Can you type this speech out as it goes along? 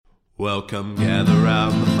Welcome, gather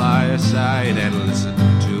round the fireside and listen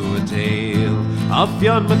to a tale of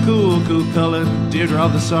Fionn McCool, Cú Cullen, Deirdre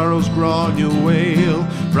of the Sorrows, Gráinne Wail.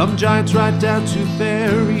 From giants right down to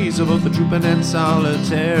fairies, of both the trooping and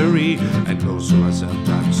solitary, and those who are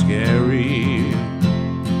sometimes scary.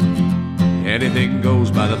 Anything goes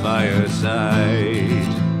by the fireside.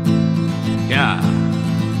 Yeah.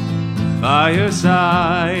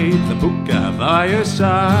 Fireside, the Puka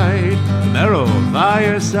fireside, the Marrow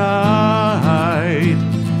fireside.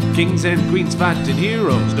 Kings and queens fighting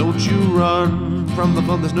heroes, don't you run from the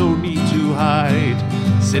fun, there's no need to hide.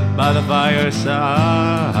 Sit by the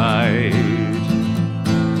fireside.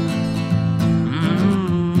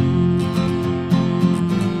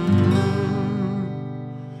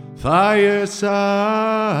 Fireside.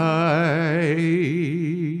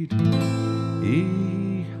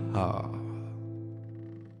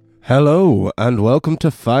 Hello and welcome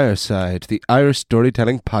to Fireside, the Irish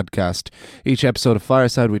storytelling podcast. Each episode of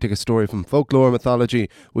Fireside we take a story from folklore, mythology,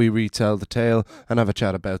 we retell the tale and have a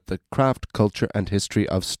chat about the craft, culture and history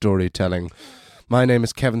of storytelling. My name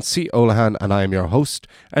is Kevin C. Olahan and I am your host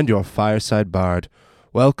and your Fireside Bard.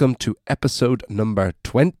 Welcome to episode number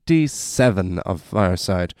 27 of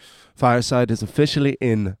Fireside. Fireside is officially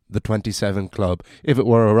in the 27 club. If it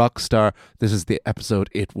were a rock star, this is the episode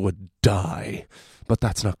it would die. But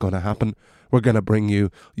that's not going to happen. We're going to bring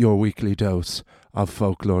you your weekly dose of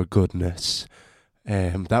folklore goodness.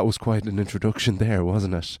 That was quite an introduction there,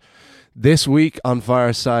 wasn't it? This week on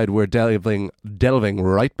Fireside, we're delving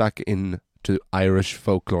right back into Irish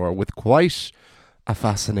folklore with quite a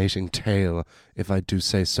fascinating tale, if I do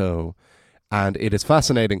say so. And it is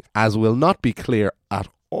fascinating, as will not be clear at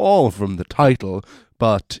all from the title,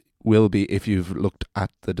 but will be if you've looked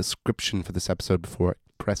at the description for this episode before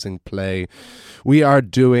pressing play. We are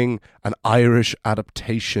doing an Irish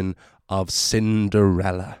adaptation of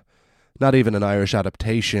Cinderella. Not even an Irish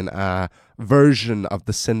adaptation, a version of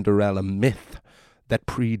the Cinderella myth that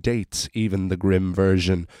predates even the Grimm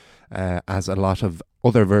version, as a lot of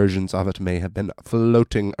other versions of it may have been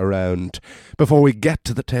floating around. Before we get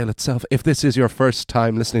to the tale itself, if this is your first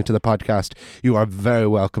time listening to the podcast, you are very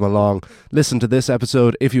welcome along. Listen to this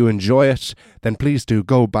episode. If you enjoy it, then please do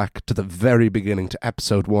go back to the very beginning, to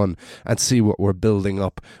episode 1, and see what we're building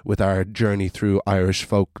up with our journey through Irish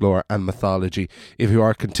folklore and mythology. If you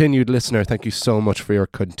are a continued listener, thank you so much for your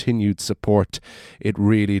continued support. It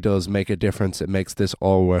really does make a difference. It makes this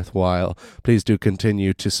all worthwhile. Please do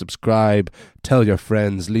continue to subscribe, tell your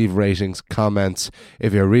friends, leave ratings, comments.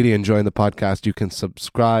 If you're really enjoying the podcast, you can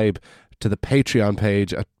subscribe to the Patreon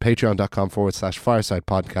page at patreon.com/Fireside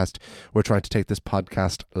Podcast. We're trying to take this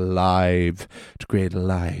podcast live to create a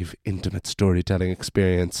live, intimate storytelling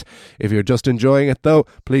experience. If you're just enjoying it though,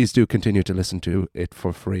 please do continue to listen to it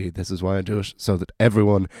for free. This is why I do it, so that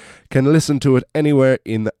everyone can listen to it anywhere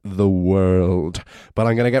in the world. But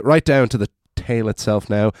I'm going to get right down to the tale itself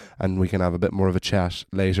now, and we can have a bit more of a chat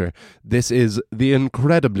later. This is the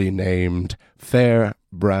incredibly named Fair,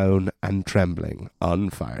 Brown and Trembling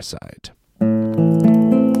on Fireside.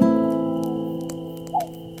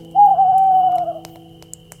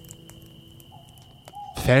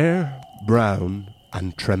 Fair, Brown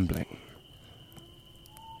and Trembling.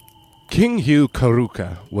 King Hugh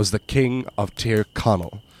Caruca was the king of Tir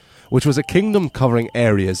Connell, which was a kingdom covering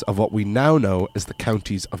areas of what we now know as the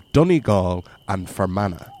counties of Donegal and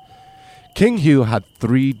Fermanagh. King Hugh had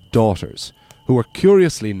 3 daughters, who were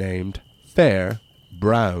curiously named Fair,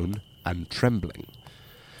 Brown and Trembling.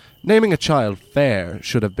 Naming a child Fair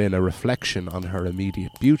should have been a reflection on her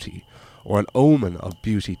immediate beauty, or an omen of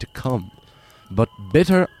beauty to come. But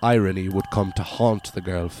bitter irony would come to haunt the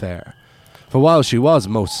girl Fair, for while she was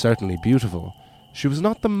most certainly beautiful, she was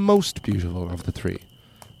not the most beautiful of the 3.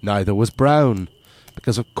 Neither was Brown,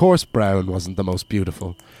 because of course Brown wasn't the most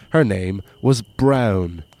beautiful. Her name was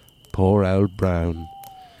Brown. Poor old Brown.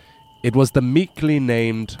 It was the meekly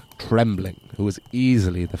named Trembling who was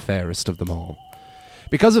easily the fairest of them all.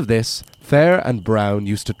 Because of this, Fair and Brown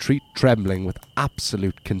used to treat Trembling with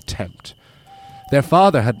absolute contempt. Their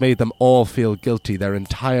father had made them all feel guilty their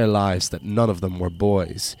entire lives that none of them were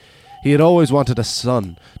boys. He had always wanted a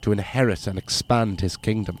son to inherit and expand his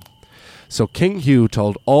kingdom. So King Hugh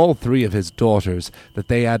told all 3 of his daughters that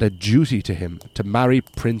they had a duty to him to marry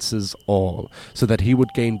princes all, so that he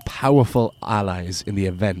would gain powerful allies in the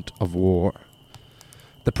event of war.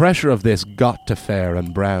 The pressure of this got to Fair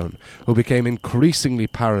and Brown, who became increasingly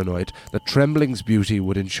paranoid that Trembling's beauty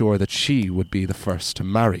would ensure that she would be the first to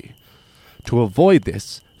marry. To avoid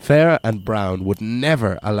this, Fair and Brown would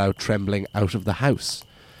never allow Trembling out of the house.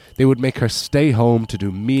 They would make her stay home to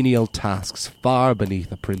do menial tasks far beneath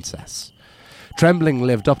a princess. Trembling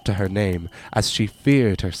lived up to her name, as she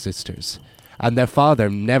feared her sisters, and their father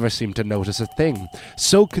never seemed to notice a thing,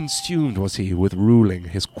 so consumed was he with ruling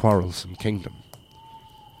his quarrelsome kingdom.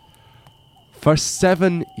 For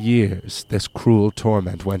 7 years this cruel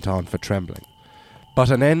torment went on for Trembling,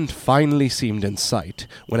 but an end finally seemed in sight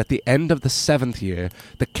when at the end of the 7th year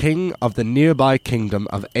the king of the nearby kingdom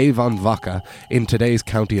of Avon Vaca in today's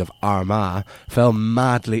county of Armagh fell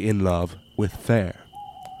madly in love with Fair.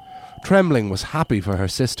 Trembling was happy for her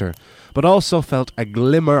sister, but also felt a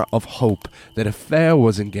glimmer of hope that if Fair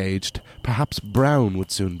was engaged, perhaps Brown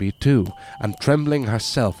would soon be too, and Trembling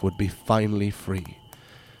herself would be finally free.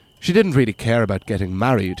 She didn't really care about getting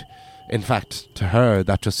married. In fact, to her,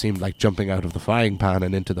 that just seemed like jumping out of the frying pan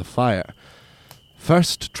and into the fire.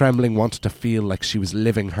 First, Trembling wanted to feel like she was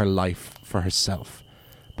living her life for herself,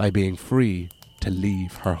 by being free to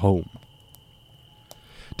leave her home.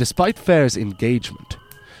 Despite Fair's engagement,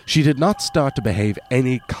 she did not start to behave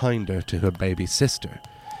any kinder to her baby sister.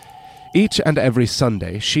 Each and every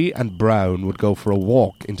Sunday, she and Brown would go for a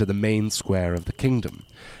walk into the main square of the kingdom,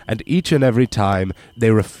 and each and every time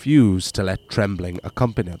they refused to let Trembling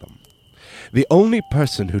accompany them. The only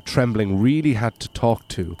person who Trembling really had to talk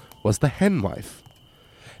to was the henwife.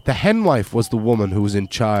 The henwife was the woman who was in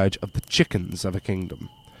charge of the chickens of a kingdom.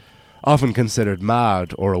 Often considered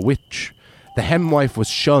mad or a witch, the henwife was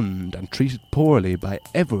shunned and treated poorly by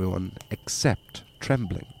everyone except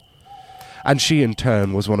Trembling. And she in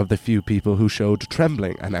turn was one of the few people who showed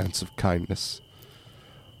Trembling an ounce of kindness.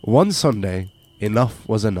 One Sunday, enough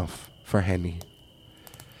was enough for Henny.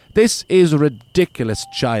 "This is ridiculous,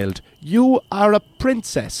 child. You are a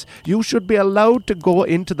princess. You should be allowed to go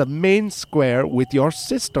into the main square with your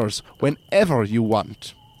sisters whenever you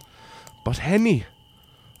want." "But Henny,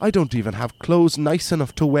 I don't even have clothes nice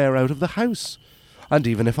enough to wear out of the house. And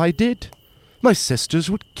even if I did, my sisters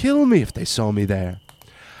would kill me if they saw me there."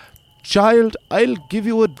 "Child, I'll give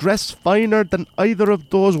you a dress finer than either of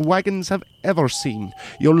those wagons have ever seen.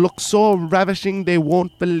 You'll look so ravishing they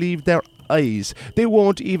won't believe their eyes. They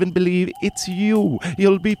won't even believe it's you.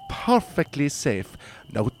 You'll be perfectly safe.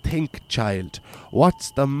 Now think, child, what's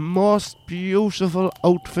the most beautiful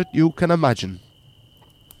outfit you can imagine?"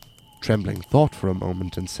 Trembling thought for a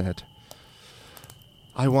moment and said,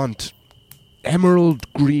 "I want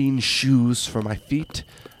emerald green shoes for my feet,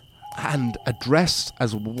 and a dress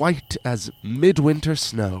as white as midwinter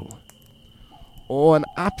snow." "Oh, an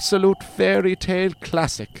absolute fairy tale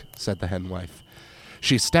classic," said the henwife.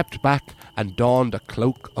 She stepped back and donned a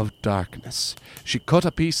cloak of darkness. She cut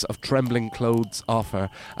a piece of Trembling clothes off her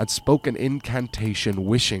and spoke an incantation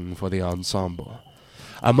wishing for the ensemble.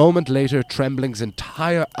 A moment later, Trembling's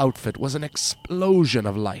entire outfit was an explosion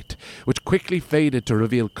of light, which quickly faded to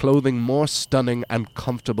reveal clothing more stunning and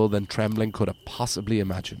comfortable than Trembling could have possibly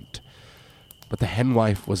imagined. But the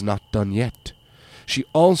henwife was not done yet. She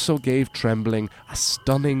also gave Trembling a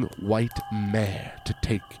stunning white mare to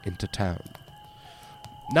take into town.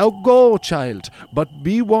 "Now go, child, but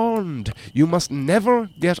be warned, you must never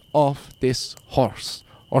get off this horse,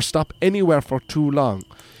 or stop anywhere for too long.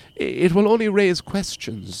 It will only raise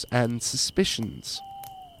questions and suspicions."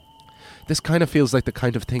 "This kind of feels like the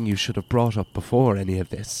kind of thing you should have brought up before any of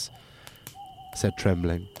this," said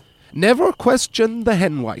Trembling. "Never question the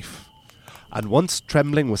henwife." And once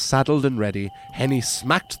Trembling was saddled and ready, Henny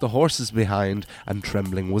smacked the horses behind, and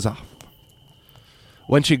Trembling was off.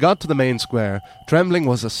 When she got to the main square, Trembling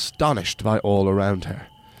was astonished by all around her.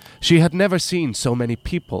 She had never seen so many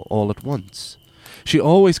people all at once. She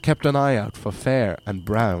always kept an eye out for Fair and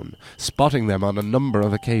Brown, spotting them on a number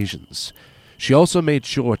of occasions. She also made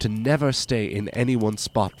sure to never stay in any one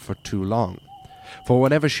spot for too long, for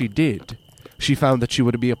whenever she did, she found that she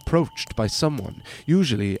would be approached by someone,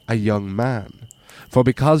 usually a young man. For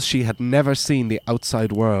because she had never seen the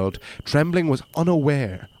outside world, Trembling was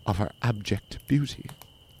unaware of her abject beauty.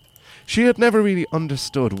 She had never really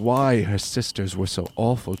understood why her sisters were so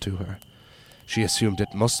awful to her. She assumed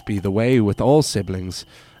it must be the way with all siblings,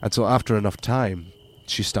 and so after enough time,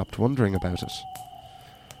 she stopped wondering about it.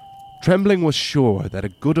 Trembling was sure that a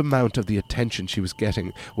good amount of the attention she was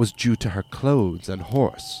getting was due to her clothes and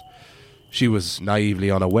horse. She was naively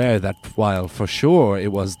unaware that while for sure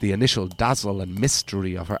it was the initial dazzle and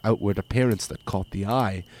mystery of her outward appearance that caught the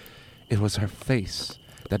eye, it was her face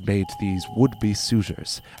that made these would-be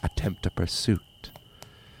suitors attempt a pursuit.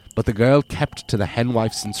 But the girl kept to the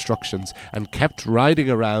henwife's instructions and kept riding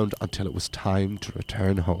around until it was time to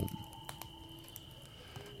return home.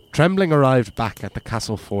 Trembling arrived back at the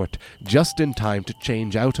castle fort just in time to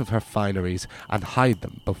change out of her fineries and hide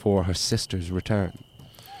them before her sister's return.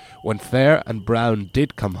 When Fair and Brown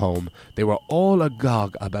did come home, they were all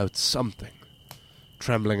agog about something.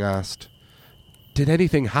 Trembling asked. "Did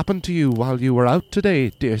anything happen to you while you were out today,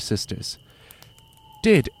 dear sisters?"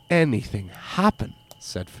 "Did anything happen?"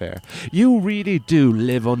 said Fair. "You really do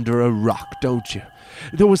live under a rock, don't you?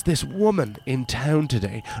 There was this woman in town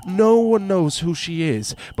today. No one knows who she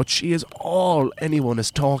is, but she is all anyone is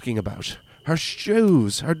talking about. Her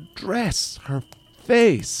shoes, her dress, her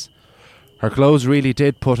face." "Her clothes really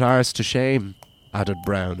did put ours to shame," added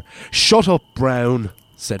Brown. "Shut up, Brown,"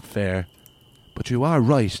 said Fair. "But you are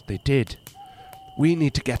right, they did. We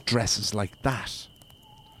need to get dresses like that."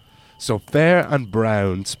 So Fair and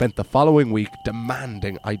Brown spent the following week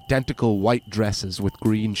demanding identical white dresses with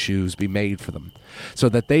green shoes be made for them, so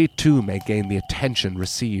that they too may gain the attention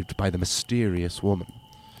received by the mysterious woman.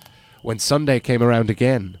 When Sunday came around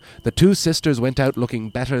again, the two sisters went out looking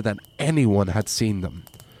better than anyone had seen them.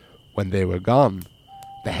 When they were gone,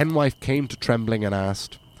 the henwife came to Trembling and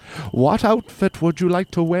asked, "What outfit would you like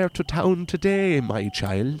to wear to town today, my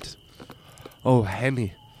child?" "Oh,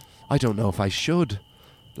 Henny, I don't know if I should.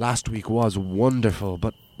 Last week was wonderful,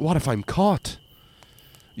 but what if I'm caught?"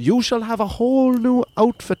 "You shall have a whole new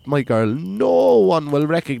outfit, my girl. No one will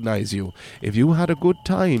recognize you. If you had a good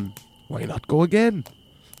time, why not go again?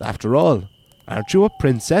 After all, aren't you a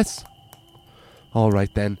princess?" "All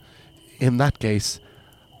right then. In that case,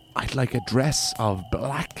 I'd like a dress of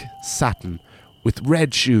black satin with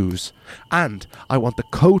red shoes, and I want the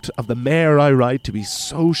coat of the mare I ride to be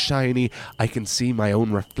so shiny I can see my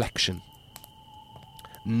own reflection."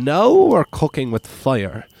 "Now we're cooking with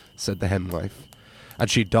fire," said the henwife. And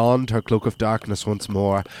she donned her cloak of darkness once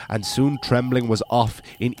more, and soon Trembling was off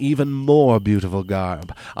in even more beautiful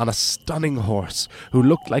garb, on a stunning horse, who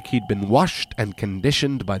looked like he'd been washed and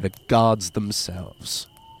conditioned by the gods themselves.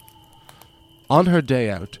 On her day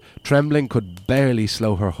out, Trembling could barely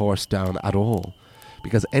slow her horse down at all,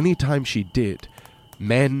 because any time she did,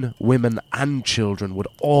 men, women, and children would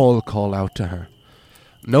all call out to her.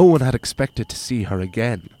 No one had expected to see her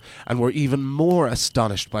again, and were even more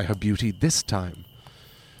astonished by her beauty this time.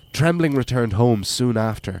 Trembling returned home soon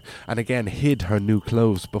after, and again hid her new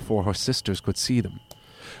clothes before her sisters could see them.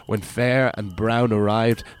 When Fair and Brown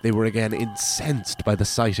arrived, they were again incensed by the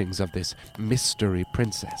sightings of this mystery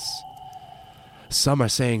princess. "Some are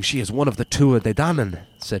saying she is one of the Tuatha De Danann,"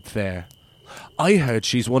 said Fair. "I heard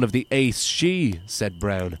she's one of the Aes She," said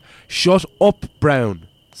Brown. "Shut up, Brown,"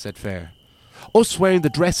 said Fair. "Us wearing the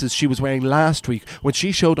dresses she was wearing last week when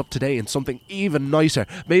she showed up today in something even nicer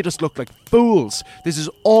made us look like fools. This is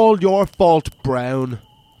all your fault, Brown."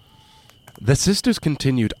 The sisters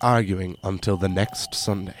continued arguing until the next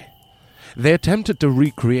Sunday. They attempted to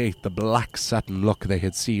recreate the black satin look they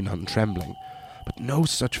had seen on Trembling, but no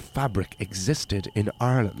such fabric existed in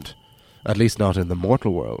Ireland, at least not in the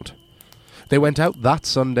mortal world. They went out that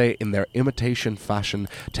Sunday in their imitation fashion,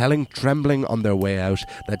 telling Trembling on their way out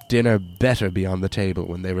that dinner better be on the table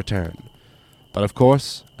when they return. But of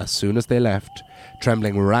course, as soon as they left,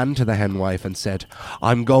 Trembling ran to the henwife and said,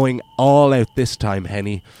 "I'm going all out this time,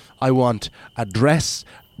 Henny. I want a dress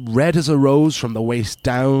red as a rose from the waist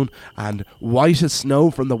down and white as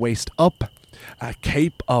snow from the waist up, a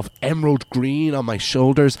cape of emerald green on my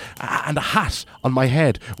shoulders, and a hat on my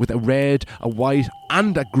head with a red, a white,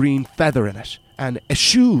 and a green feather in it, and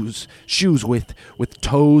shoes with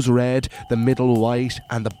toes red, the middle white,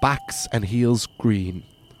 and the backs and heels green."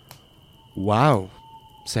 "Wow,"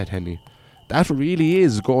 said Henry, "that really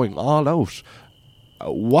is going all out.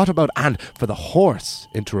 What about—" "And for the horse,"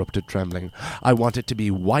 interrupted Trembling, "I want it to be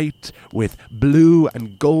white with blue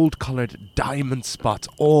and gold-coloured diamond spots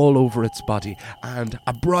all over its body, and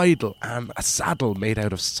a bridle and a saddle made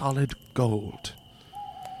out of solid gold."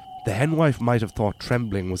 The henwife might have thought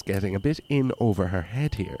Trembling was getting a bit in over her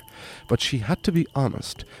head here, but she had to be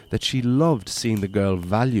honest that she loved seeing the girl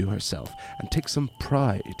value herself and take some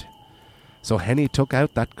pride. So Henny took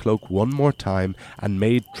out that cloak one more time and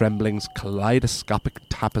made Trembling's kaleidoscopic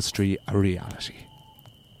tapestry a reality.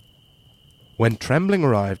 When Trembling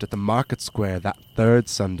arrived at the market square that third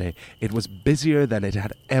Sunday, it was busier than it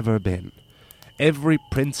had ever been. Every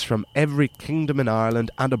prince from every kingdom in Ireland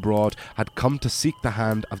and abroad had come to seek the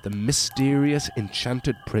hand of the mysterious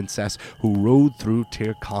enchanted princess who rode through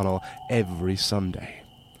Tyrconnell every Sunday.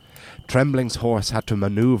 Trembling's horse had to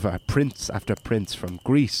manoeuvre prince after prince from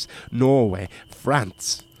Greece, Norway,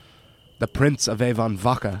 France. The Prince of Avon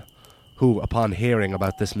Vaca, who, upon hearing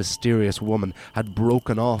about this mysterious woman, had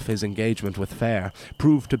broken off his engagement with Fair,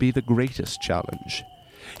 proved to be the greatest challenge.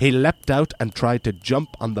 He leapt out and tried to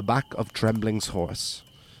jump on the back of Trembling's horse,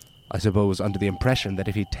 I suppose under the impression that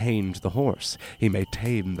if he tamed the horse, he may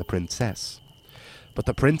tame the princess. But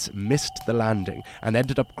the prince missed the landing and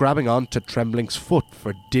ended up grabbing on to Trembling's foot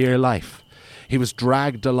for dear life. He was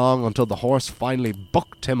dragged along until the horse finally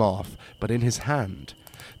bucked him off, but in his hand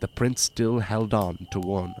the prince still held on to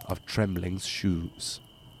one of Trembling's shoes.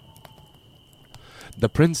 The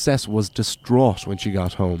princess was distraught when she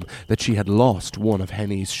got home that she had lost one of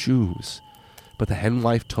Henny's shoes, but the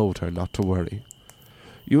henwife told her not to worry.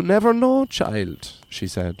 "You never know, child," she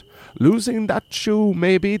said. "Losing that shoe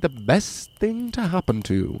may be the best thing to happen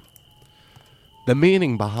to you." The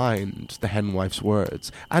meaning behind the henwife's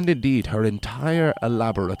words, and indeed her entire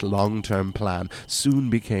elaborate long-term plan, soon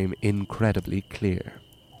became incredibly clear.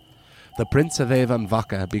 The Prince of Avon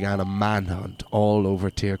Vaca began a manhunt all over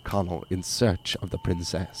Tir Connell in search of the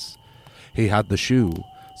princess. He had the shoe,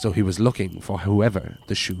 so he was looking for whoever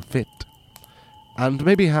the shoe fit. And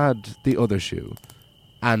maybe had the other shoe,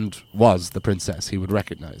 and was the princess he would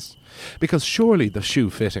recognize. Because surely the shoe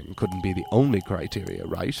fitting couldn't be the only criteria,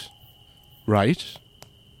 right? Right?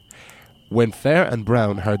 When Fair and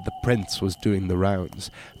Brown heard the prince was doing the rounds,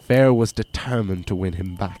 Fair was determined to win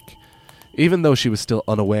him back. Even though she was still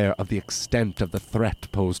unaware of the extent of the threat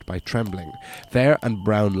posed by Trembling, Fair and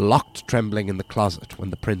Brown locked Trembling in the closet when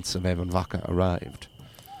the Prince of Avon Vaca arrived.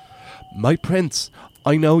 "My prince,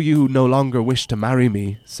 I know you no longer wish to marry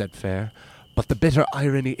me," said Fair, "but the bitter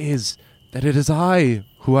irony is that it is I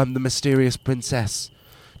who am the mysterious princess.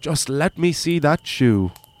 Just let me see that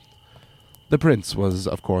shoe." The prince was,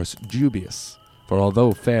 of course, dubious, for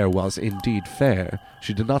although Fair was indeed fair,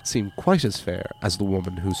 she did not seem quite as fair as the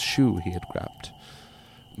woman whose shoe he had grabbed.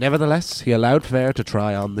 Nevertheless, he allowed Fair to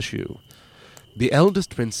try on the shoe. The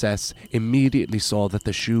eldest princess immediately saw that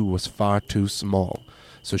the shoe was far too small,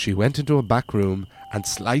 so she went into a back room and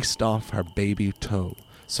sliced off her baby toe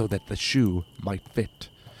so that the shoe might fit.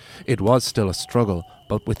 It was still a struggle,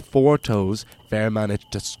 but with 4 toes, Fair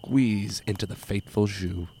managed to squeeze into the fateful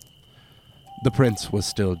shoe. The prince was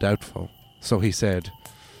still doubtful, so he said,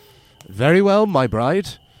 "Very well, my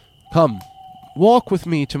bride. Come, walk with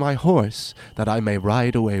me to my horse, that I may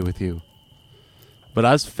ride away with you." But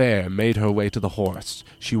as Fair made her way to the horse,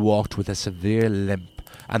 she walked with a severe limp,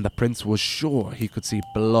 and the prince was sure he could see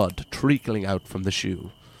blood trickling out from the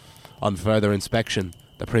shoe. On further inspection,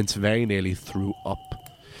 the prince very nearly threw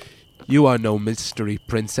up. "You are no mystery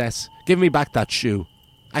princess. Give me back that shoe.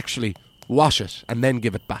 Actually, wash it and then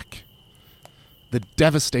give it back." The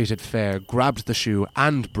devastated Fair grabbed the shoe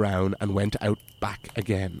and Brown and went out back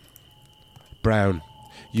again. "Brown,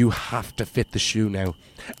 you have to fit the shoe now.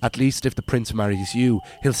 At least if the prince marries you,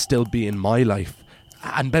 he'll still be in my life.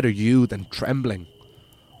 And better you than Trembling."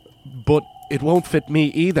 "But it won't fit me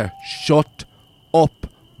either." "Shut up,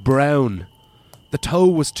 Brown. The toe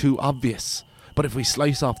was too obvious. But if we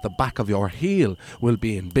slice off the back of your heel, we'll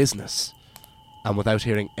be in business." And without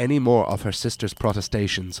hearing any more of her sister's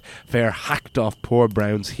protestations, Fair hacked off poor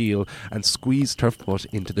Brown's heel and squeezed her foot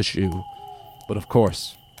into the shoe. But of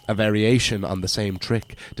course, a variation on the same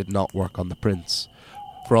trick did not work on the prince.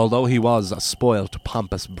 For although he was a spoilt,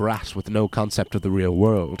 pompous brat with no concept of the real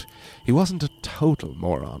world, he wasn't a total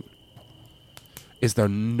moron. "Is there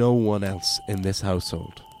no one else in this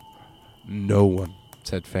household?" "No one,"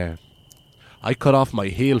 said Fair. "I cut off my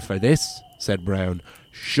heel for this," said Brown.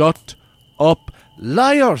 "Shut up,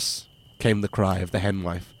 liars!" came the cry of the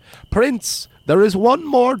henwife. "Prince, there is one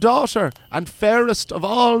more daughter, and fairest of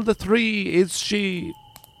all the 3 is she."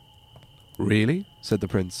 "Really?" said the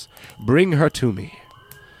prince. "Bring her to me."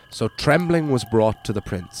 So Trembling was brought to the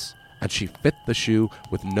prince, and she fit the shoe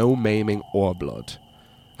with no maiming or blood.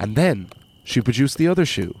 And then she produced the other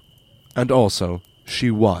shoe, and also she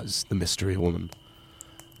was the mystery woman.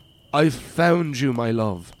 "I've found you, my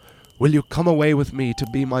love. Will you come away with me to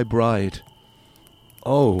be my bride?"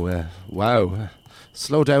 Oh, wow.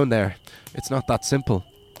 Slow down there. It's not that simple."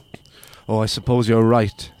 "Oh, I suppose you're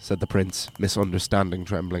right," said the prince, misunderstanding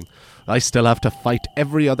Trembling. "I still have to fight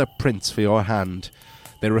every other prince for your hand.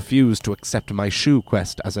 They refuse to accept my shoe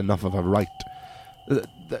quest as enough of a right."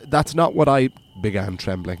 That's not what I—" began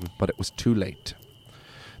Trembling, but it was too late.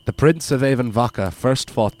 The Prince of Avon Vaca first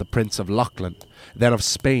fought the Prince of Lachlan, then of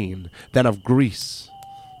Spain, then of Greece.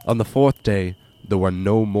 On the 4th day, there were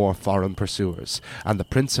no more foreign pursuers, and the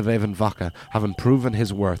Prince of Avon Vaca, having proven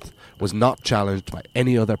his worth, was not challenged by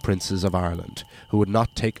any other princes of Ireland, who would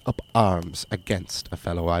not take up arms against a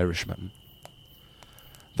fellow Irishman.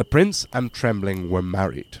 The prince and Trembling were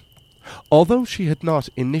married. Although she had not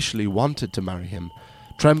initially wanted to marry him,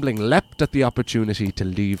 Trembling leapt at the opportunity to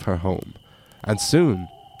leave her home, and soon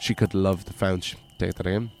she could love the French.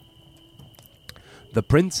 The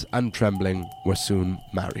prince and Trembling were soon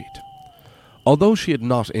married. Although she had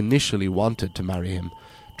not initially wanted to marry him,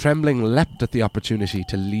 Trembling leapt at the opportunity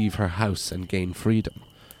to leave her house and gain freedom,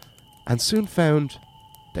 and soon found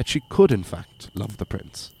that she could in fact love the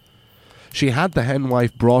prince. She had the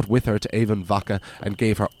henwife brought with her to Avonvaca and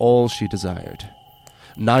gave her all she desired.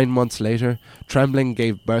 9 months later, Trembling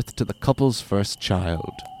gave birth to the couple's first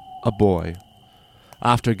child, a boy.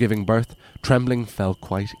 After giving birth, Trembling fell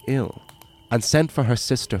quite ill and sent for her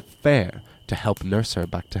sister Fair to help nurse her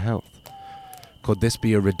back to health. Could this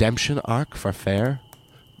be a redemption arc for Fair?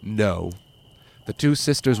 No. The two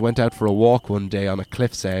sisters went out for a walk one day on a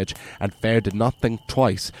cliff's edge, and Fair did not think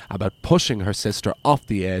twice about pushing her sister off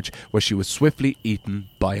the edge, where she was swiftly eaten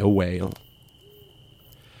by a whale.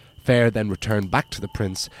 Fair then returned back to the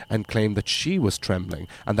prince and claimed that she was Trembling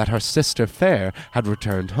and that her sister Fair had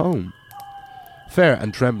returned home. Fair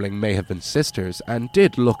and Trembling may have been sisters and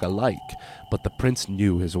did look alike, but the prince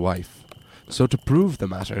knew his wife. So to prove the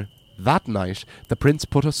matter, that night the prince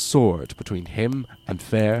put a sword between him and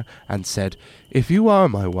Fair and said, "If you are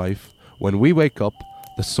my wife, when we wake up,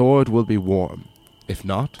 the sword will be warm. If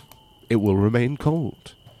not, it will remain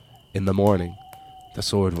cold." In the morning, the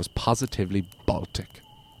sword was positively Baltic.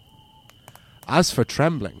 As for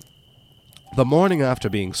Trembling, the morning after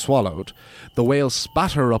being swallowed, the whale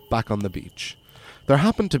spat her up back on the beach. There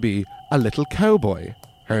happened to be a little cowboy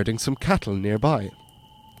herding some cattle nearby.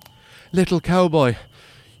 "Little cowboy,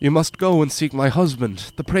 you must go and seek my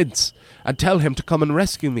husband, the prince, and tell him to come and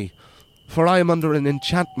rescue me, for I am under an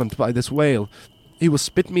enchantment by this whale. He will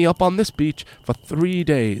spit me up on this beach for 3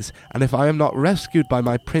 days, and if I am not rescued by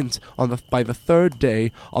my prince by the 3rd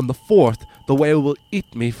day, on the 4th the whale will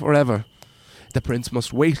eat me forever. The prince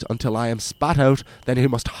must wait until I am spat out, then he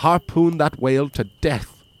must harpoon that whale to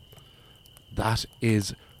death." "That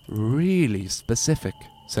is really specific,"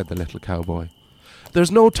 said the little cowboy.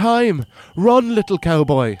 "There's no time. Run, little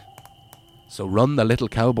cowboy." So run the little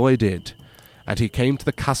cowboy did, and he came to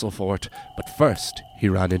the castle fort, but first he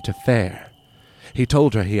ran into Fair. He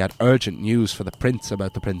told her he had urgent news for the prince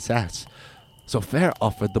about the princess, so Fair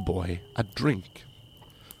offered the boy a drink.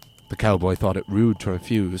 The cowboy thought it rude to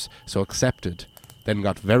refuse, so accepted, then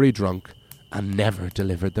got very drunk and never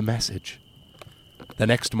delivered the message. The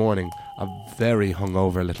next morning, a very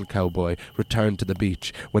hungover little cowboy returned to the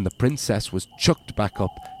beach. When the princess was chucked back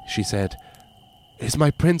up, she said, "Is my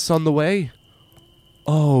prince on the way?"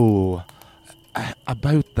 "Oh,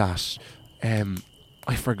 about that,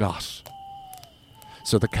 I forgot."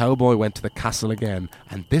 So the cowboy went to the castle again,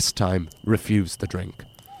 and this time refused the drink,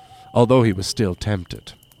 although he was still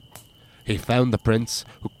tempted. He found the prince,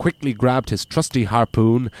 who quickly grabbed his trusty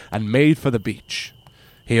harpoon and made for the beach.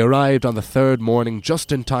 He arrived on the 3rd morning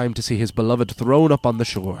just in time to see his beloved thrown up on the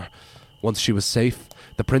shore. Once she was safe,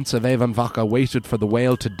 the Prince of Avonvaca waited for the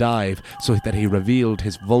whale to dive so that he revealed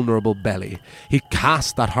his vulnerable belly. He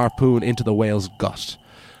cast that harpoon into the whale's gut.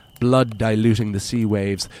 Blood diluting the sea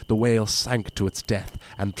waves, the whale sank to its death,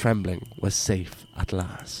 and Trembling was safe at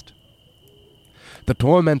last. The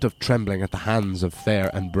torment of Trembling at the hands of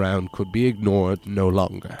Fair and Brown could be ignored no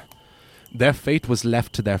longer. Their fate was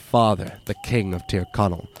left to their father, the King of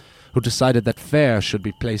Tyrconnell, who decided that Fair should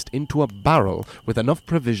be placed into a barrel with enough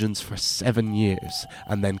provisions for 7 years,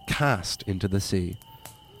 and then cast into the sea.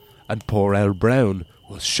 And poor old Brown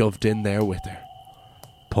was shoved in there with her.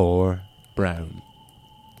 Poor Brown.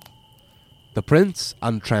 The prince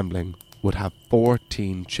and Trembling would have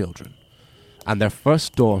 14 children, and their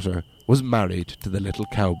first daughter was married to the little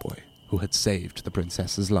cowboy who had saved the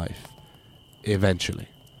princess's life. Eventually.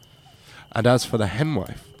 And as for the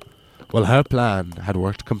henwife, well, her plan had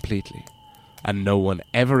worked completely, and no one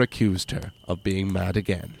ever accused her of being mad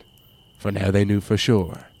again, for now they knew for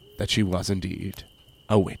sure that she was indeed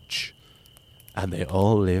a witch. And they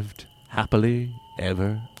all lived happily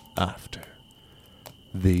ever after.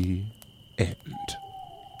 The end.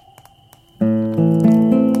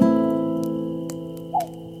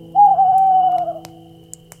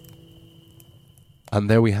 And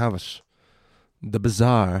there we have it. The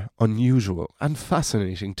bizarre, unusual, and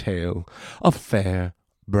fascinating tale of Fair,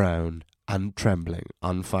 Brown, and Trembling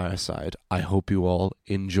on Fireside. I hope you all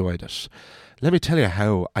enjoyed it. Let me tell you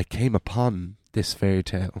how I came upon this fairy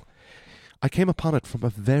tale. I came upon it from a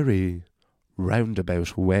very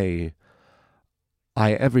roundabout way.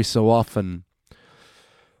 I every so often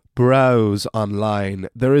browse online.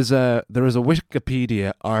 There is a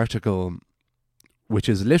Wikipedia article which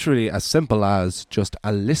is literally as simple as just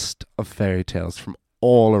a list of fairy tales from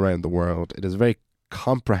all around the world. It is a very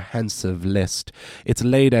comprehensive list. It's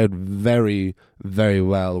laid out very, very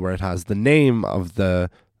well, where it has the name of the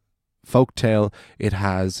folktale, it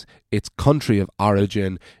has its country of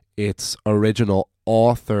origin, its original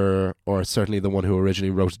author, or certainly the one who originally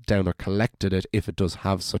wrote it down or collected it, if it does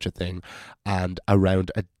have such a thing, and around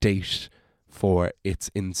a date for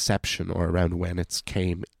its inception, or around when it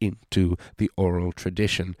came into the oral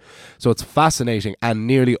tradition. So it's fascinating, and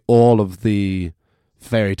nearly all of the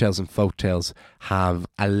fairy tales and folk tales have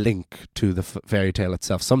a link to the fairy tale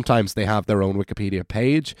itself. Sometimes they have their own Wikipedia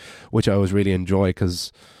page, which I always really enjoy,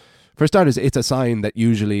 because for starters, it's a sign that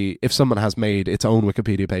usually if someone has made its own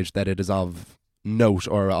Wikipedia page, that it is of note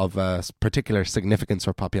or of particular significance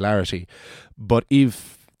or popularity. But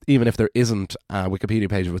even if there isn't a Wikipedia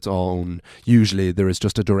page of its own, usually there is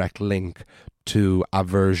just a direct link to a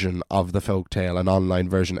version of the folktale, an online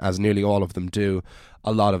version, as nearly all of them do.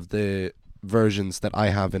 A lot of the versions that I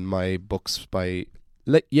have in my books by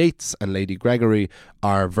Yeats and Lady Gregory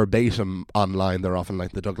are verbatim online. They're often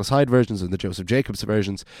like the Douglas Hyde versions and the Joseph Jacobs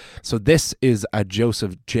versions. So this is a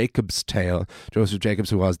Joseph Jacobs tale. Joseph Jacobs,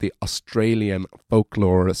 who was the Australian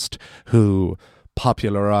folklorist who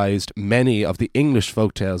popularised many of the English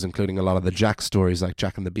folktales, including a lot of the Jack stories like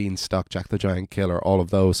Jack and the Beanstalk, Jack the Giant Killer, all of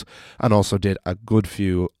those, and also did a good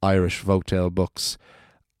few Irish folktale books.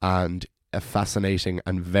 And a fascinating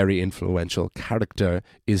and very influential character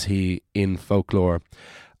is he in folklore.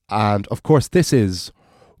 And of course, this is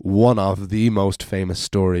one of the most famous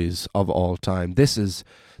stories of all time. This is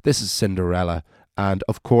Cinderella, and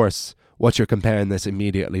of course what you're comparing this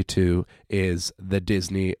immediately to is the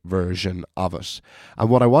Disney version of it.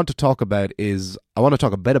 And what I want to talk about is, I want to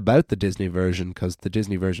talk a bit about the Disney version, because the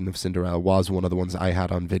Disney version of Cinderella was one of the ones I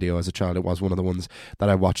had on video as a child. It was one of the ones that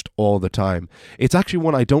I watched all the time. It's actually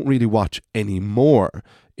one I don't really watch anymore.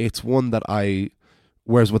 It's one that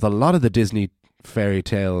whereas with a lot of the Disney fairy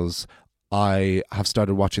tales, I have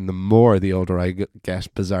started watching them more the older I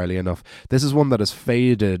get, bizarrely enough. This is one that has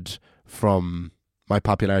faded from my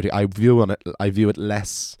popularity. I view it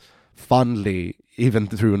less fondly, even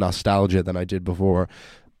through nostalgia, than I did before.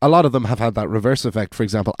 A lot of them have had that reverse effect. For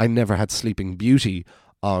example, I never had Sleeping Beauty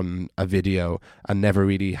on a video and never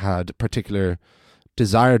really had particular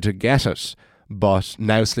desire to get it. But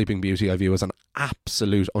now Sleeping Beauty I view as an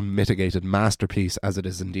absolute unmitigated masterpiece, as it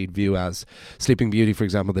is indeed viewed as. Sleeping Beauty, for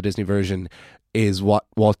example, the Disney version, is what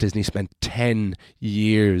Walt Disney spent 10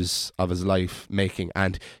 years of his life making,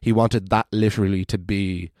 and he wanted that literally to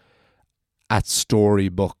be a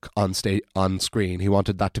storybook on screen. He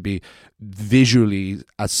wanted that to be visually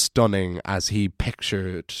as stunning as he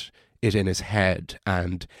pictured it in his head,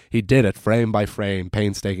 and he did it frame by frame,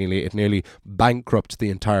 painstakingly. It nearly bankrupted the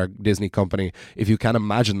entire Disney company. If you can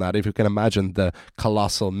imagine that, if you can imagine the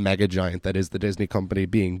colossal mega giant that is the Disney company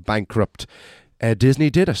being bankrupt, Disney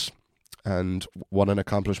did it, and what an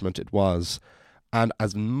accomplishment it was. And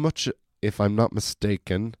as much, if I'm not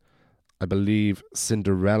mistaken, I believe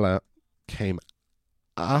Cinderella came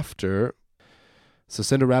after. So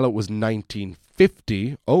Cinderella was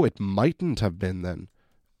 1950. Oh, it mightn't have been then,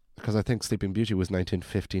 because I think Sleeping Beauty was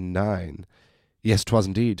 1959. Yes, 'twas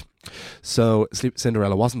indeed. So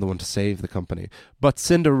Cinderella wasn't the one to save the company. But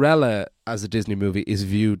Cinderella, as a Disney movie, is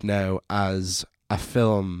viewed now as a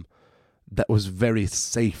film that was very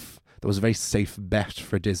safe. That was a very safe bet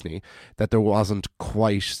for Disney, that there wasn't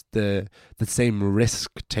quite the same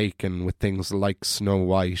risk taken with things like Snow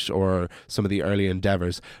White or some of the early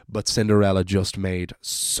endeavours. But Cinderella just made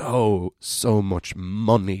so much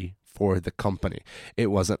money for the company. It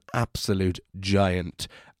was an absolute giant,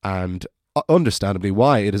 and understandably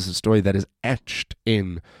why. It is a story that is etched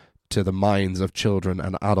in to the minds of children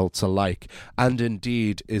and adults alike, and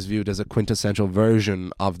indeed is viewed as a quintessential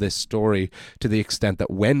version of this story, to the extent that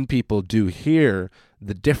when people do hear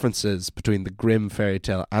the differences between the Grimm fairy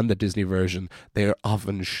tale and the Disney version, they are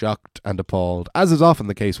often shocked and appalled, as is often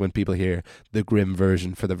the case when people hear the Grimm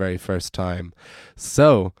version for the very first time.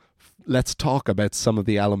 So let's talk about some of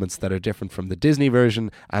the elements that are different from the Disney version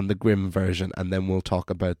and the Grimm version, and then we'll talk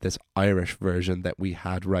about this Irish version that we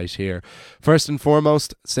had right here. First and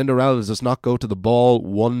foremost, Cinderella does not go to the ball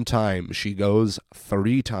one time. She goes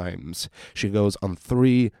 3 times. She goes on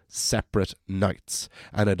 3 separate nights,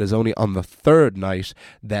 and it is only on the 3rd night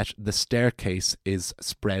that the staircase is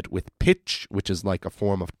spread with pitch, which is like a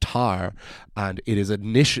form of tar, and it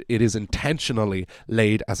is intentionally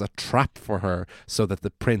laid as a trap for her, so that the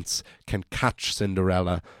prince can catch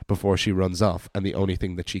Cinderella before she runs off, and the only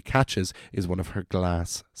thing that she catches is one of her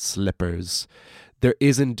glass slippers. There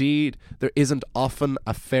isn't often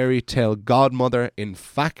a fairy tale godmother. In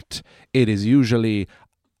fact, it is usually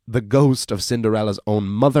the ghost of Cinderella's own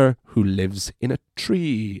mother, who lives in a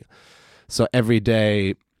tree. So every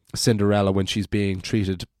day, Cinderella, when she's being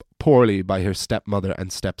treated poorly by her stepmother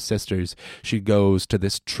and stepsisters, she goes to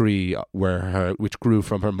this tree which grew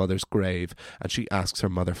from her mother's grave, and she asks her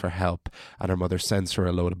mother for help, and her mother sends her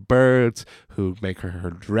a load of birds who make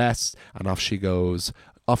her dress, and off she goes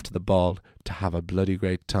off to the ball to have a bloody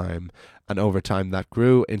great time. And over time that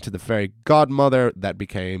grew into the fairy godmother that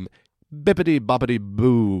became Bippity Boppity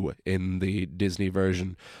Boo in the Disney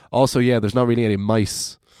version. Also, yeah, there's not really any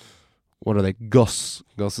mice. What are they? Gus.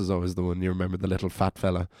 Gus is always the one. You remember, the little fat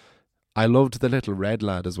fella. I loved the little red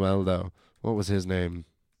lad as well, though. What was his name?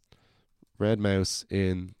 Red Mouse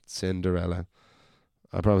in Cinderella.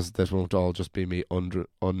 I promise this won't all just be me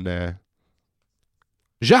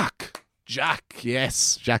Jacques! Jacques,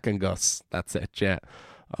 yes. Jacques and Gus. That's it, yeah.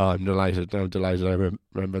 Oh, I'm delighted. I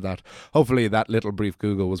remember that. Hopefully that little brief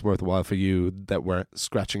Google was worthwhile for you that were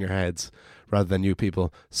scratching your heads rather than you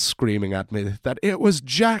people screaming at me that it was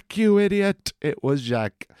Jack, you idiot. It was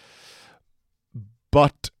Jack.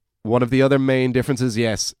 But one of the other main differences,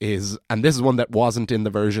 yes, is, and this is one that wasn't in the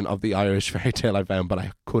version of the Irish fairy tale I found, but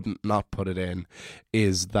I couldn't not put it in,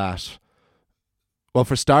 is that, well,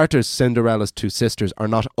 for starters, Cinderella's two sisters are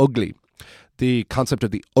not ugly. The concept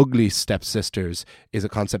of the ugly stepsisters is a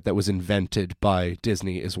concept that was invented by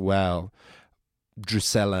Disney as well.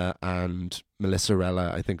 Drusilla and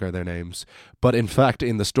Melissarella, I think, are their names. But in fact,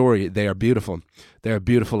 in the story, they are beautiful. They are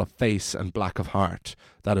beautiful of face and black of heart.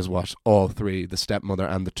 That is what all three, the stepmother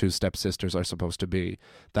and the two stepsisters, are supposed to be.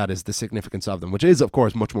 That is the significance of them, which is, of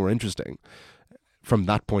course, much more interesting from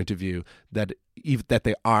that point of view, that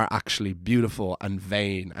they are actually beautiful and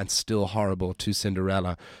vain and still horrible to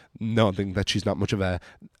Cinderella, knowing that she's not much of a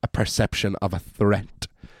perception of a threat.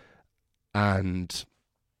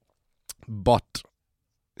 But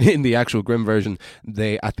in the actual Grimm version,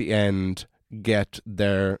 they at the end get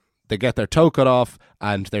their toe cut off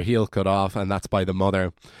and their heel cut off, and that's by the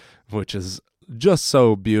mother, which is just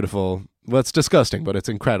so beautiful. Well, it's disgusting, but it's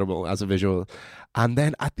incredible as a visual. And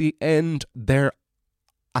then at the end, they're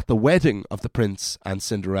at the wedding of the prince and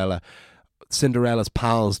Cinderella. Cinderella's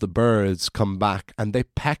pals, the birds, come back and they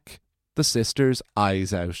peck the sisters'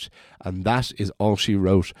 eyes out. And that is all she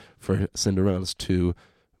wrote for Cinderella's two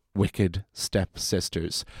wicked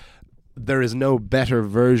stepsisters. There is no better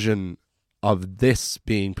version of this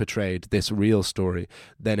being portrayed, this real story,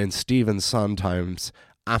 than in Stephen Sondheim's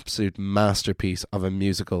absolute masterpiece of a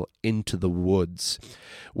musical, Into the Woods,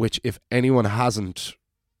 which, if anyone hasn't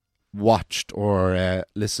watched or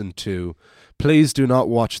listened to, please do not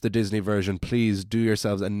watch the Disney version. Please do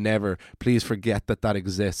yourselves please forget that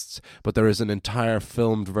exists. But there is an entire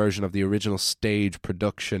filmed version of the original stage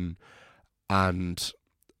production, and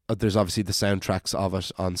there's obviously the soundtracks of it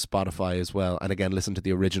on Spotify as well. And again, listen to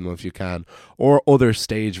the original if you can, or other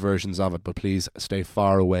stage versions of it, but please stay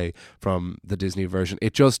far away from the Disney version.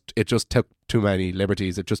 It just took too many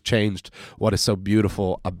liberties. It just changed what is so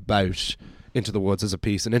beautiful about Into the Woods as a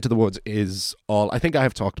piece. And Into the Woods is all, I think I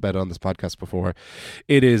have talked about it on this podcast before.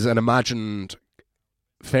 It is an imagined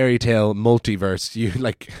fairy tale multiverse,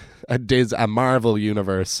 a Marvel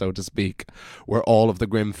universe, so to speak, where all of the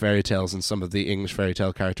Grimm fairy tales and some of the English fairy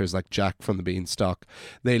tale characters like Jack from the Beanstalk,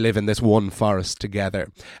 they live in this one forest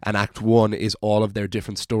together. And Act 1 is all of their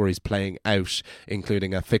different stories playing out,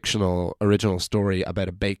 including a fictional original story about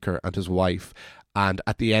a baker and his wife. And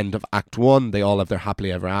at the end of Act 1, they all have their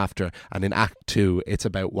happily ever after. And in Act 2, it's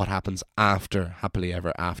about what happens after happily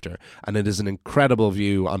ever after. And it is an incredible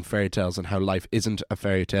view on fairy tales and how life isn't a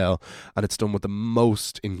fairy tale. And it's done with the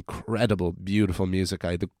most incredible, beautiful music.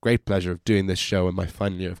 I had the great pleasure of doing this show in my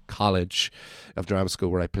final year of college, of drama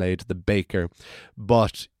school, where I played the baker.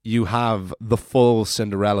 But you have the full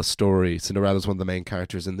Cinderella story. Cinderella's one of the main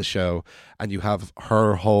characters in the show, and you have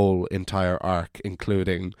her whole entire arc,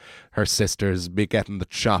 including her sisters be getting the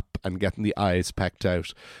chop and getting the eyes pecked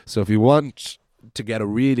out. So if you want to get a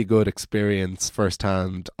really good experience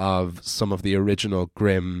firsthand of some of the original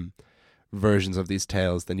Grimm versions of these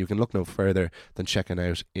tales, then you can look no further than checking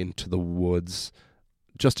out Into the Woods.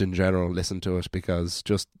 Just in general, listen to it, because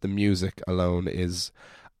just the music alone is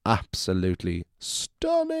absolutely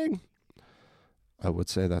stunning. I would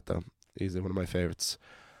say that, though. Easily one of my favourites.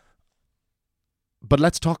 But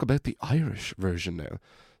let's talk about the Irish version now.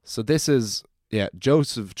 So this is,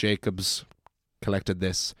 Joseph Jacobs collected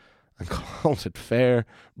this and called it Fair,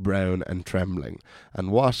 Brown and Trembling. And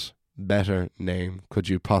what better name could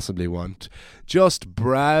you possibly want? Just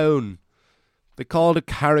Brown. They called a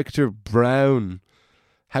character Brown.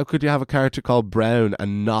 How could you have a character called Brown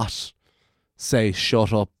and not say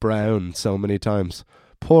shut up Brown so many times?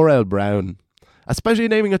 Poor old Brown. Especially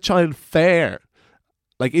naming a child Fair.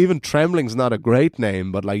 Like, even Trembling's not a great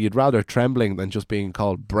name, but you'd rather Trembling than just being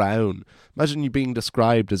called Brown. Imagine you being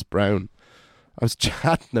described as Brown. I was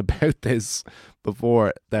chatting about this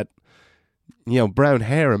before, that brown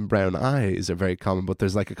hair and brown eyes are very common, but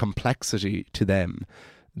there's a complexity to them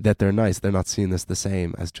that they're nice. They're not seen as the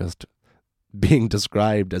same as just being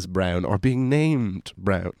described as brown or being named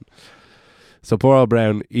brown. So poor old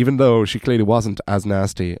Brown, even though she clearly wasn't as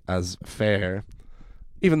nasty as Fair,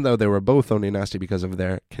 even though they were both only nasty because of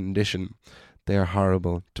their condition, they are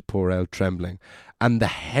horrible to poor old Trembling. And the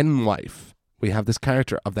hen wife, we have this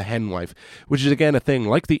character of the hen wife, which is again a thing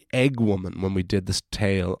like the egg woman when we did this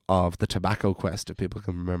tale of the tobacco quest, if people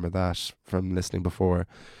can remember that from listening before.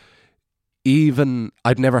 Even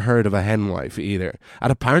I'd never heard of a hen wife either.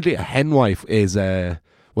 And apparently a hen wife was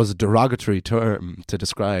a derogatory term to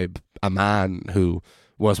describe a man who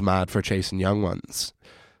was mad for chasing young ones.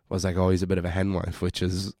 Was like, oh, he's a bit of a hen wife, which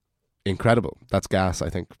is incredible. That's gas, I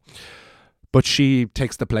think. But she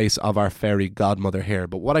takes the place of our fairy godmother here.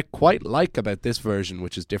 But what I quite like about this version,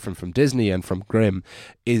 which is different from Disney and from Grimm,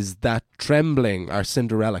 is that Trembling, our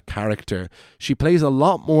Cinderella character, she plays a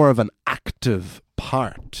lot more of an active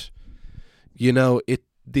part. You know,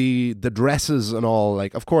 the dresses and all,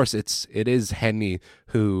 like, of course it is Henny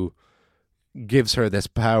who gives her this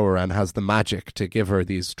power and has the magic to give her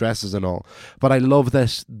these dresses and all. But I love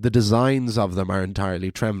that the designs of them are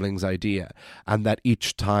entirely Trembling's idea, and that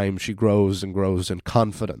each time she grows and grows in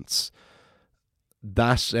confidence.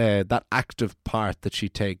 That active part that she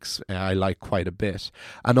takes, I like quite a bit.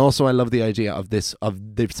 And also I love the idea of this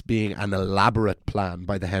being an elaborate plan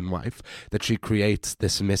by the hen wife, that she creates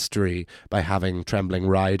this mystery by having Trembling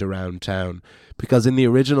ride around town. Because in the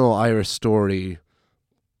original Irish story,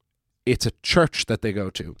 it's a church that they go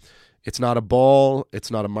to. It's not a ball. It's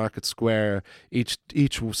not a market square. Each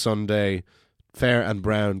Sunday, Fair and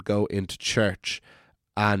Brown go into church,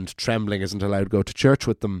 and Trembling isn't allowed to go to church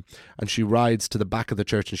with them. And she rides to the back of the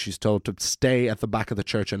church, and she's told to stay at the back of the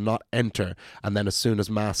church and not enter. And then as soon as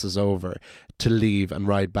Mass is over, to leave and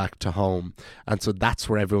ride back to home. And so that's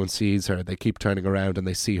where everyone sees her. They keep turning around and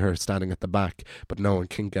they see her standing at the back, but no one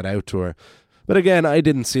can get out to her. But again, I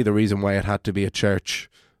didn't see the reason why it had to be a church.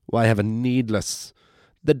 Why have a needless...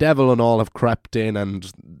 The devil and all have crept in,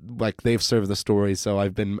 and like they've served the story, so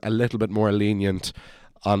I've been a little bit more lenient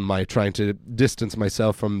on my trying to distance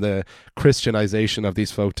myself from the Christianization of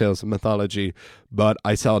these folktales and mythology. But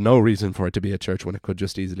I saw no reason for it to be a church when it could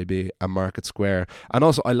just easily be a market square. And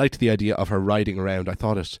also I liked the idea of her riding around. I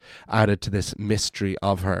thought it added to this mystery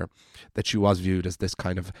of her, that she was viewed as this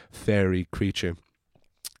kind of fairy creature.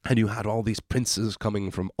 And you had all these princes coming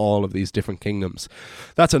from all of these different kingdoms.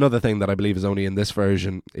 That's another thing that I believe is only in this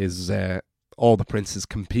version, is all the princes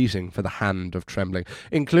competing for the hand of Trembling,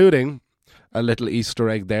 including a little Easter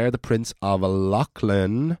egg there, the Prince of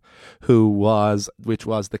Lochlan, which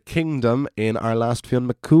was the kingdom in our last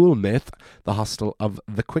Fionn McCool myth, the Hostel of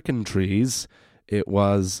the Quicken Trees. It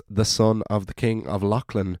was the son of the King of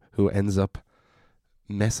Lochlan who ends up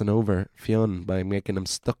messing over Fionn by making him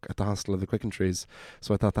stuck at the Hostel of the Quicken Trees.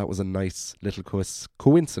 So I thought that was a nice little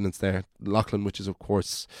coincidence there. Lochlan, which is of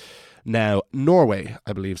course now Norway,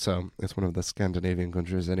 I believe so. It's one of the Scandinavian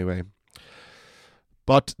countries anyway.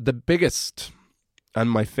 But the biggest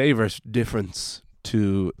and my favourite difference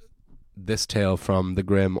to this tale from the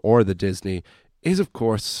Grimm or the Disney is of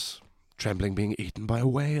course Trembling being eaten by a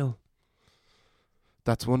whale.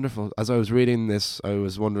 That's wonderful. As I was reading this, I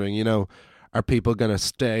was wondering, are people going to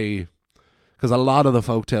stay? Because a lot of the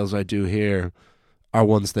folktales I do here are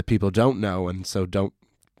ones that people don't know, and so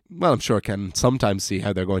I'm sure can sometimes see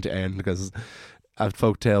how they're going to end, because a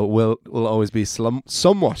folktale will always be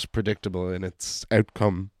somewhat predictable in its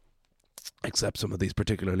outcome, except some of these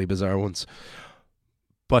particularly bizarre ones.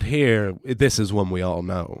 But here, this is one we all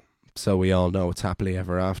know, so we all know it's happily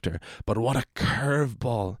ever after. But what a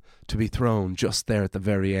curveball to be thrown just there at the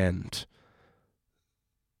very end,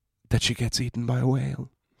 that she gets eaten by a whale.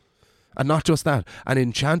 And not just that, an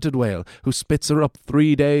enchanted whale who spits her up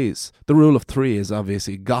 3 days. The rule of 3 is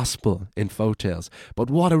obviously gospel in folktales. But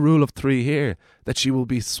what a rule of 3 here, that she will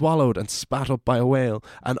be swallowed and spat up by a whale,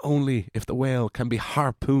 and only if the whale can be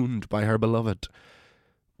harpooned by her beloved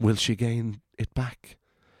will she gain it back.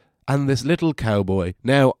 And this little cowboy,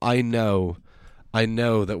 now I know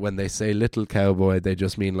that when they say little cowboy, they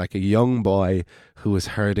just mean like a young boy who is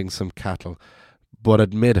herding some cattle. But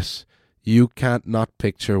admit it, you can't not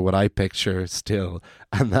picture what I picture still,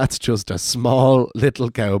 and that's just a small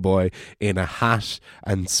little cowboy in a hat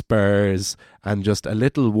and spurs and just a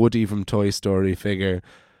little Woody from Toy Story figure.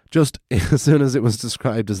 Just as soon as it was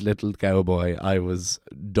described as little cowboy, I was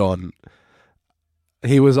done.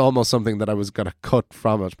 He was almost something that I was going to cut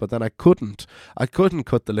from it, but then I couldn't. I couldn't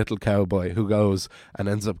cut the little cowboy who goes and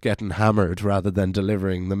ends up getting hammered rather than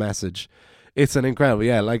delivering the message. It's an incredible,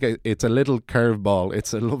 it's a little curveball.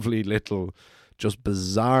 It's a lovely little just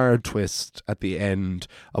bizarre twist at the end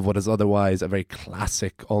of what is otherwise a very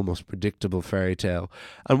classic, almost predictable fairy tale.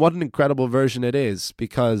 And what an incredible version it is,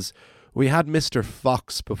 because we had Mr.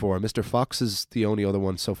 Fox before. Mr. Fox is the only other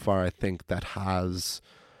one so far, I think, that has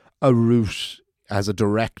a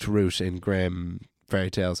direct route in Grimm fairy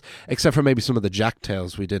tales, except for maybe some of the Jack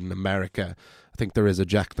tales we did in America. I think there is a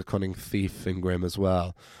Jack the Cunning Thief in Grimm as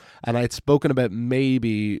well. And I'd spoken about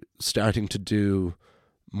maybe starting to do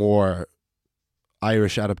more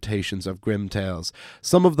Irish adaptations of Grimm tales.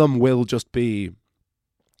 Some of them will just be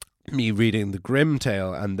me reading the Grimm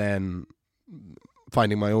tale and then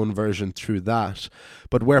finding my own version through that.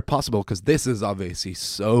 But where possible, because this is obviously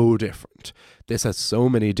so different. This has so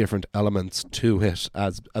many different elements to it,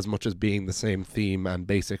 as much as being the same theme and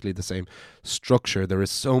basically the same structure. There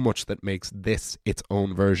is so much that makes this its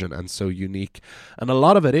own version and so unique. And a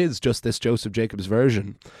lot of it is just this Joseph Jacobs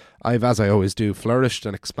version. I've, as I always do, flourished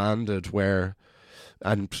and expanded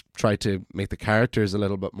and tried to make the characters a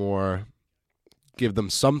little bit more, give them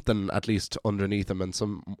something at least underneath them and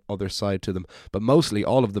some other side to them. But mostly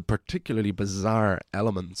all of the particularly bizarre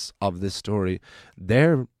elements of this story,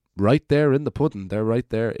 they're right there in the pudding. They're right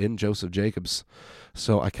there in Joseph Jacobs.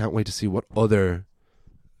 So I can't wait to see what other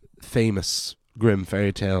famous Grimm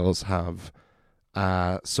fairy tales have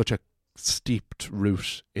such a steeped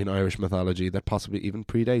root in Irish mythology that possibly even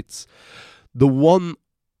predates. The one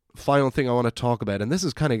final thing I want to talk about, and this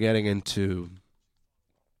is kind of getting into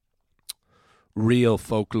real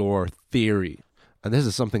folklore theory, and this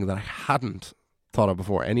is something that I hadn't thought of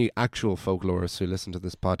before. Any actual folklorists who listen to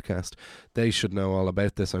this podcast, they should know all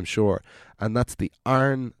about this, I'm sure, and that's the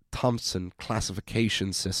Aaron Thompson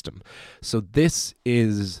classification system. So this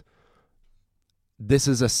is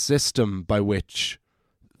a system by which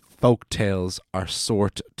folk tales are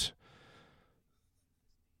sorted.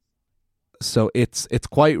 So it's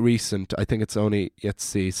quite recent. I think it's only,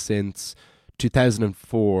 since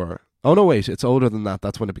 2004. Oh, no, wait, it's older than that.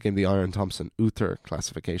 That's when it became the Aaron Thompson Uther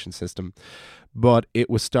classification system. But it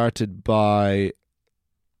was started by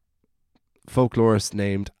folklorists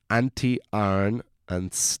named Auntie Aaron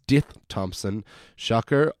and Stith Thompson.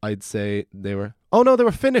 Shocker, I'd say they were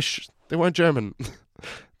Finnish. They weren't German.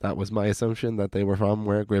 That was my assumption, that they were from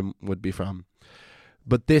where Grimm would be from.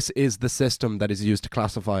 But this is the system that is used to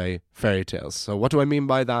classify fairy tales. So what do I mean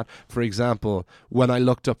by that? For example, when I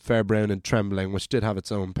looked up Fair, Brown and Trembling, which did have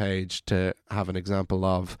its own page to have an example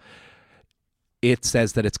of, it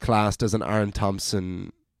says that it's classed as an Aaron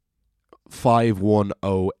Thompson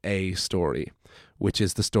 510A story, which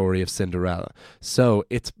is the story of Cinderella. So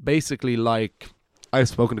it's basically like, I've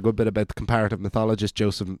spoken a good bit about the comparative mythologist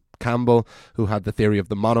Joseph Campbell, who had the theory of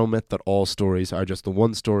the monomyth, that all stories are just the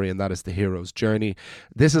one story, and that is the hero's journey.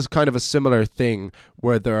 This is kind of a similar thing,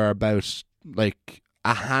 where there are about like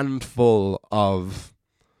a handful of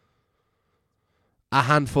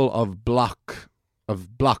block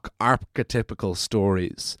archetypical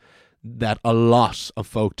stories that a lot of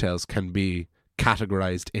folktales can be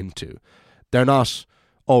categorized into. They're not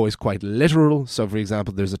always quite literal. So, for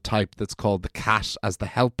example, there's a type that's called the cat as the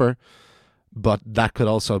helper, but that could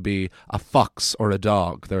also be a fox or a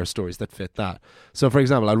dog. There are stories that fit that. So, for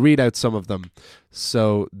example, I'll read out some of them.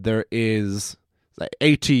 So there is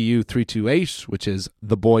ATU 328, which is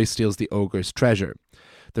The Boy Steals the Ogre's Treasure.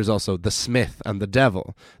 There's also The Smith and the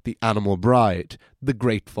Devil, The Animal Bride, The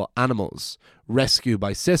Grateful Animals, Rescue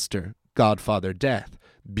by Sister, Godfather Death,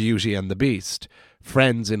 Beauty and the Beast,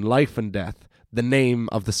 Friends in Life and Death, The Name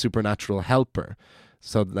of the Supernatural Helper.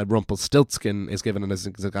 So that Rumpelstiltskin is given as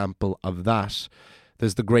an example of that.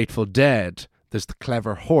 There's The Grateful Dead. There's The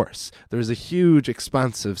Clever Horse. There's a huge,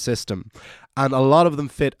 expansive system. And a lot of them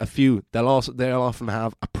fit a few. They'll often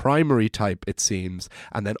have a primary type, it seems,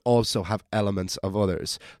 and then also have elements of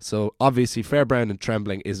others. So obviously Fair, Brown and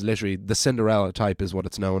Trembling is literally the Cinderella type, is what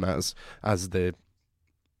it's known as the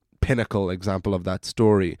pinnacle example of that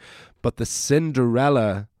story. But the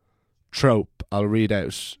Cinderella trope, I'll read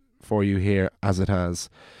out for you here as it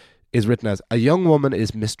is written as: a young woman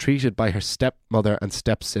is mistreated by her stepmother and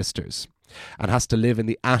stepsisters and has to live in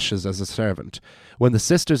the ashes as a servant. When the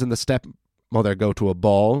sisters and the stepmother go to a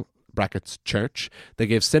ball, brackets church, they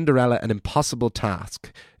give Cinderella an impossible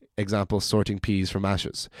task, example, sorting peas from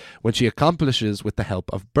ashes, when she accomplishes with the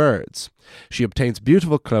help of birds. She obtains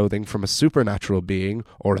beautiful clothing from a supernatural being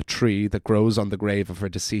or a tree that grows on the grave of her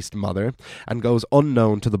deceased mother and goes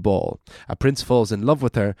unknown to the ball. A prince falls in love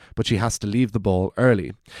with her, but she has to leave the ball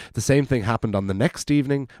early. The same thing happened on the next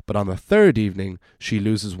evening, but on the third evening she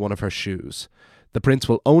loses one of her shoes. The prince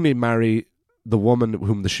will only marry the woman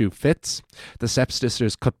whom the shoe fits. The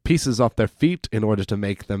stepsisters cut pieces off their feet in order to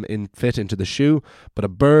make them fit into the shoe, but a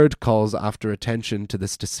bird calls after attention to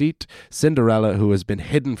this deceit. Cinderella, who has been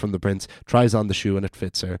hidden from the prince, tries on the shoe and it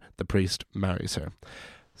fits her. The priest marries her.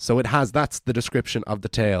 So that's the description of the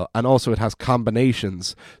tale. And also it has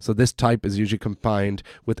combinations. So this type is usually combined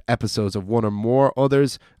with episodes of one or more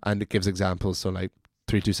others, and it gives examples. So like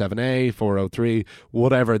 327A, 403,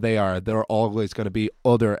 whatever they are, there are always going to be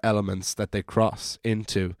other elements that they cross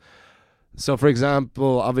into. So for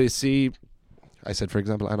example, obviously, I said for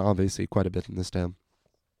example, and obviously quite a bit in this tale.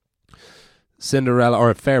 Cinderella,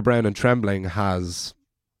 or Fair, Brown and Trembling, has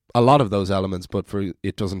a lot of those elements, but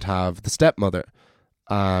it doesn't have the stepmother.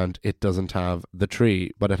 And it doesn't have the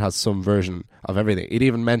tree, but it has some version of everything. It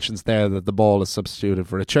even mentions there that the ball is substituted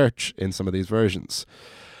for a church in some of these versions.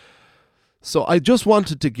 So I just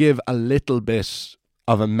wanted to give a little bit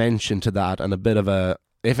of a mention to that, and a bit of a,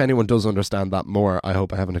 if anyone does understand that more, I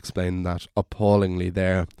hope I haven't explained that appallingly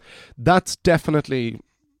there. That's definitely,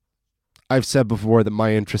 I've said before that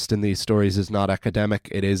my interest in these stories is not academic.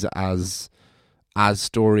 It is as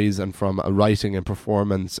stories and from a writing and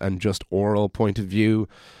performance and just oral point of view,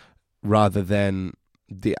 rather than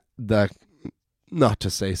the not to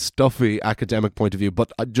say stuffy academic point of view,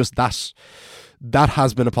 but just that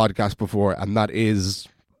has been a podcast before, and that is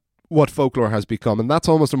what folklore has become. And that's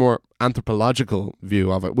almost a more anthropological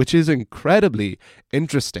view of it, which is incredibly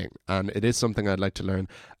interesting, and it is something I'd like to learn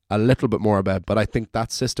a little bit more about. But I think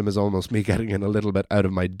that system is almost me getting in a little bit out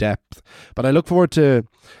of my depth. But I look forward to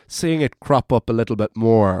seeing it crop up a little bit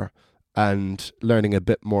more and learning a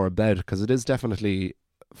bit more about it, because it is definitely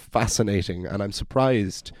fascinating, and I'm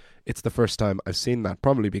surprised it's the first time I've seen that,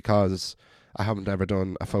 probably because I haven't ever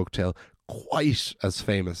done a folktale quite as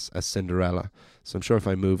famous as Cinderella. So I'm sure if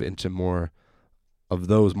I move into more of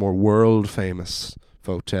those more world famous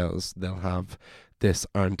folktales, they'll have this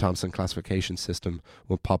Aaron Thompson classification system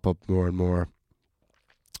will pop up more and more.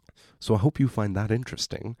 So I hope you find that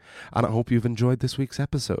interesting, and I hope you've enjoyed this week's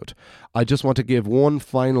episode. I just want to give one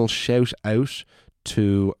final shout out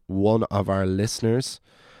to one of our listeners.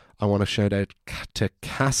 I want to shout out to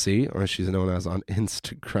Cassie, or she's known as on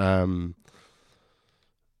Instagram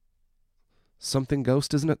something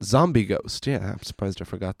ghost, isn't it? Zombie Ghost. Yeah, I'm surprised I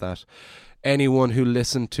forgot that. Anyone who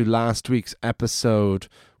listened to last week's episode,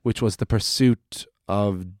 which was the pursuit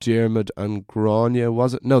of Diarmid and Grania,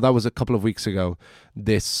 was it? No, that was a couple of weeks ago.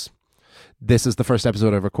 This is the first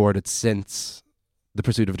episode I've recorded since the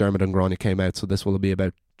pursuit of Diarmid and Grania came out, so this will be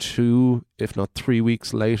about 2, if not 3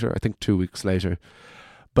 weeks later. I think 2 weeks later.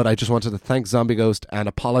 But I just wanted to thank Zombie Ghost and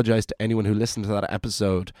apologize to anyone who listened to that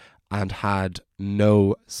episode and had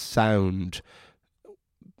no sound.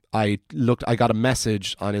 I got a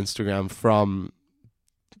message on Instagram from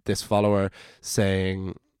this follower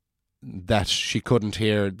saying that she couldn't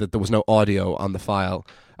hear, that there was no audio on the file,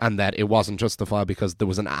 and that it wasn't just the file because there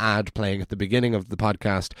was an ad playing at the beginning of the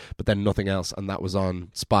podcast, but then nothing else, and that was on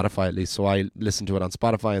Spotify at least. So I listened to it on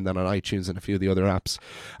Spotify and then on iTunes and a few of the other apps,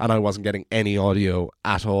 and I wasn't getting any audio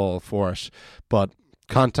at all for it. But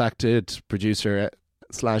contacted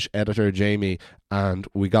producer/editor Jamie, and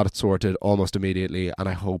we got it sorted almost immediately, and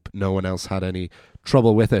I hope no one else had any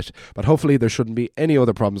trouble with it. But hopefully there shouldn't be any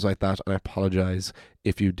other problems like that, and I apologize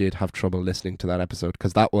if you did have trouble listening to that episode,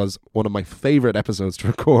 because that was one of my favorite episodes to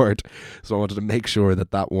record, so I wanted to make sure that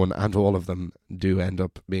that one and all of them do end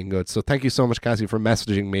up being good. So thank you so much, Cassie, for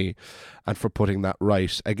messaging me and for putting that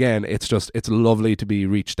right. Again, it's lovely to be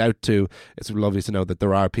reached out to. It's lovely to know that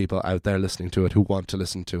there are people out there listening to it who want to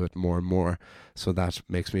listen to it more and more, so that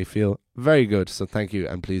makes me feel very good. So thank you,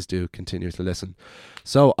 and please do continue to listen.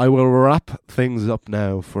 So I will wrap things up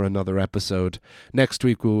now for another episode. Next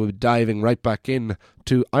week we will be diving right back in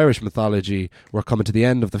to Irish mythology. We're coming to the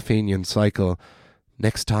end of the Fenian cycle.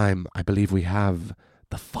 Next time, I believe we have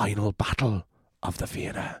the final battle of the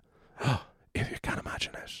Fianna. If you can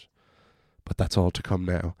imagine it. But that's all to come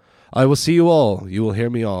now. I will see you all, you will hear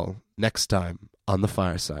me all, next time on the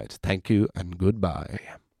fireside. Thank you and goodbye.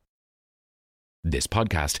 This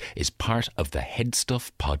podcast is part of the Headstuff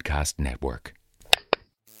Podcast Network.